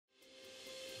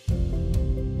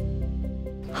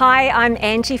Hi, I'm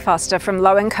Angie Foster from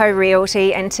Low & Co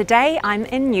Realty, and today I'm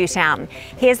in Newtown.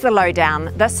 Here's the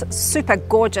lowdown. This super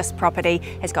gorgeous property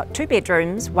has got 2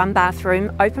 bedrooms, 1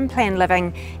 bathroom, open plan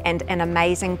living and an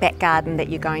amazing back garden that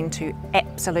you're going to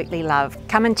absolutely love.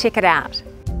 Come and check it out.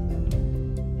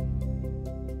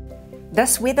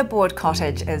 This weatherboard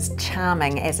cottage is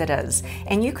charming as it is,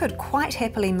 and you could quite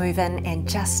happily move in and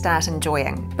just start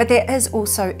enjoying. But there is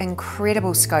also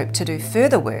incredible scope to do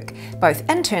further work, both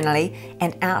internally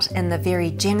and out in the very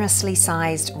generously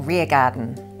sized rear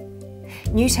garden.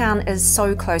 Newtown is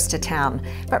so close to town,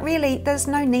 but really there's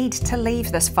no need to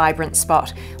leave this vibrant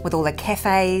spot with all the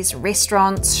cafes,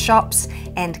 restaurants, shops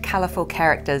and colourful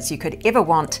characters you could ever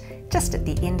want just at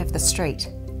the end of the street.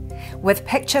 With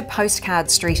picture postcard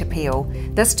street appeal,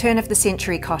 this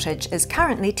turn-of-the-century cottage is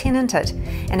currently tenanted,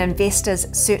 and investors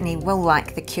certainly will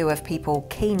like the queue of people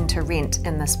keen to rent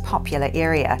in this popular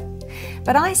area.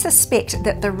 But I suspect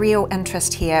that the real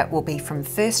interest here will be from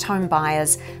first home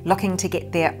buyers looking to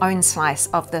get their own slice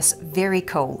of this very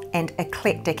cool and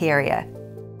eclectic area.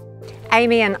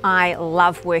 Amy and I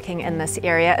love working in this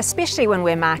area, especially when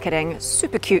we're marketing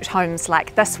super cute homes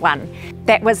like this one.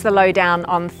 That was the lowdown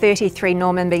on 33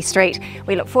 Normanby Street.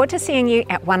 We look forward to seeing you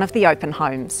at one of the open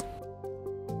homes.